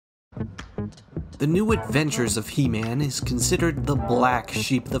The New Adventures of He-Man is considered the black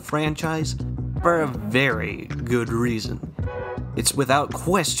sheep of the franchise for a very good reason. It's without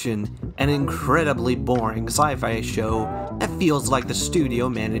question an incredibly boring sci-fi show that feels like the studio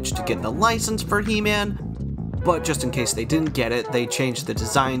managed to get the license for He-Man, but just in case they didn't get it, they changed the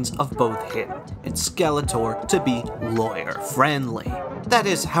designs of both him and Skeletor to be lawyer-friendly. That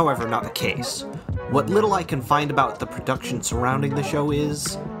is, however, not the case. What little I can find about the production surrounding the show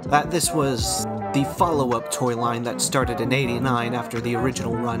is that this was the follow-up toy line that started in '89 after the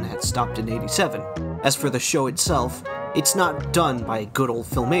original run had stopped in '87. As for the show itself, it's not done by good old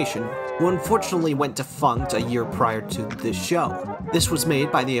Filmation, who unfortunately went defunct a year prior to this show. This was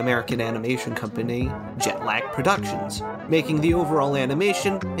made by the American animation company Jetlag Productions, making the overall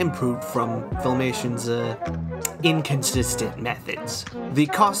animation improved from Filmation's inconsistent methods. The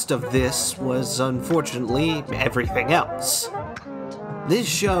cost of this was unfortunately everything else. This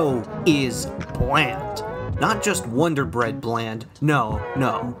show is bland. Not just Wonder Bread bland, no,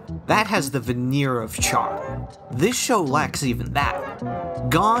 that has the veneer of charm. This show lacks even that.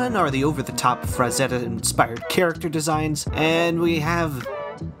 Gone are the over-the-top Frazetta-inspired character designs, and we have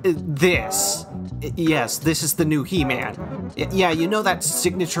this. Yes, this is the new He-Man. Yeah, you know that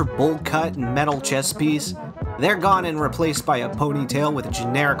signature bowl cut and metal chest piece? They're gone and replaced by a ponytail with a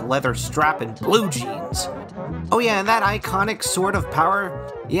generic leather strap and blue jeans. Oh yeah, and that iconic sword of power?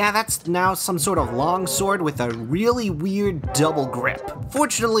 Yeah, that's now some sort of long sword with a really weird double grip.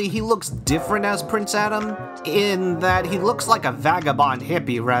 Fortunately, he looks different as Prince Adam, in that he looks like a vagabond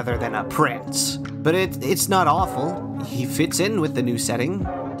hippie rather than a prince. But it's not awful. He fits in with the new setting,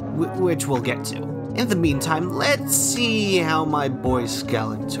 which we'll get to. In the meantime, let's see how my boy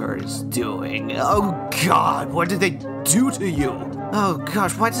Skeletor is doing. Oh god, what did they do to you? Oh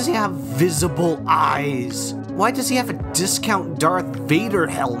gosh, why does he have visible eyes? Why does he have a discount Darth Vader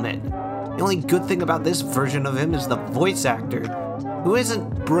helmet? The only good thing about this version of him is the voice actor, who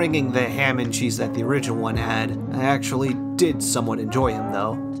isn't bringing the ham and cheese that the original one had. I actually did somewhat enjoy him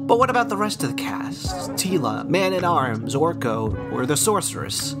though. But what about the rest of the cast? Teela, Man-at-Arms, Orko, or the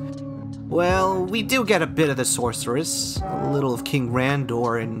Sorceress? Well, we do get a bit of the Sorceress, a little of King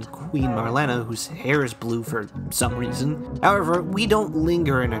Randor and Queen Marlena, whose hair is blue for some reason. However, we don't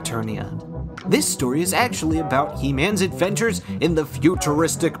linger in Eternia. This story is actually about He-Man's adventures in the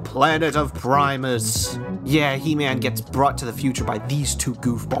futuristic planet of Primus. Yeah, He-Man gets brought to the future by these two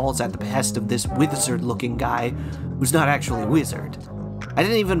goofballs at the behest of this wizard-looking guy, who's not actually a wizard. I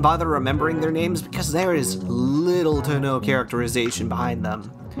didn't even bother remembering their names because there is little to no characterization behind them.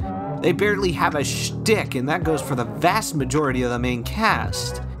 They barely have a shtick, and that goes for the vast majority of the main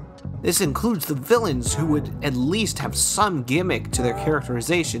cast. This includes the villains, who would at least have some gimmick to their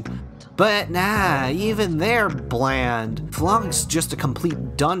characterization, but nah, even they're bland. Flog's just a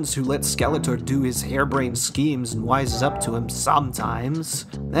complete dunce who lets Skeletor do his harebrained schemes and wises up to him sometimes.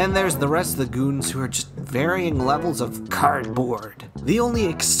 Then there's the rest of the goons who are just varying levels of cardboard. The only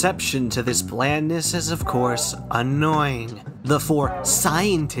exception to this blandness is, of course, annoying. The four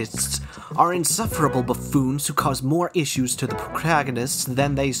scientists are insufferable buffoons who cause more issues to the protagonists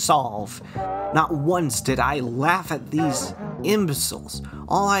than they solve. Not once did I laugh at these imbeciles.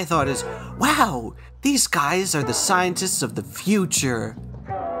 All I thought is, wow, these guys are the scientists of the future.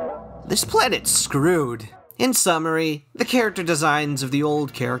 This planet's screwed. In summary, the character designs of the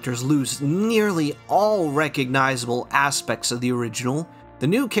old characters lose nearly all recognizable aspects of the original. The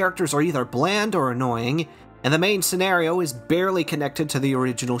new characters are either bland or annoying, and the main scenario is barely connected to the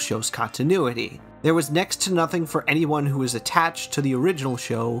original show's continuity. There was next to nothing for anyone who was attached to the original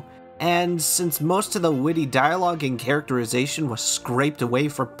show, and since most of the witty dialogue and characterization was scraped away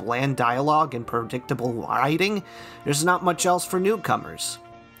for bland dialogue and predictable writing, there's not much else for newcomers.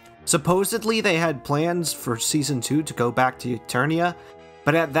 Supposedly they had plans for Season 2 to go back to Eternia,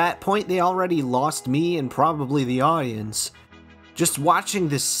 but at that point they already lost me and probably the audience. Just watching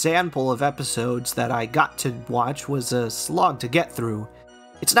this sample of episodes that I got to watch was a slog to get through.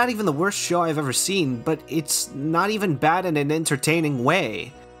 It's not even the worst show I've ever seen, but it's not even bad in an entertaining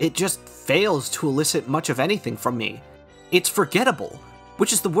way. It just fails to elicit much of anything from me. It's forgettable,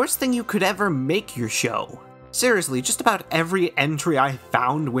 which is the worst thing you could ever make your show. Seriously, just about every entry I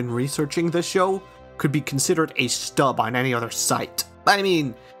found when researching this show could be considered a stub on any other site. I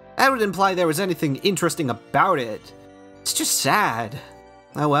mean, that would imply there was anything interesting about it. It's just sad.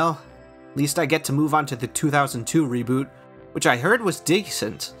 Oh well, at least I get to move on to the 2002 reboot, which I heard was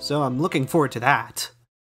decent, so I'm looking forward to that.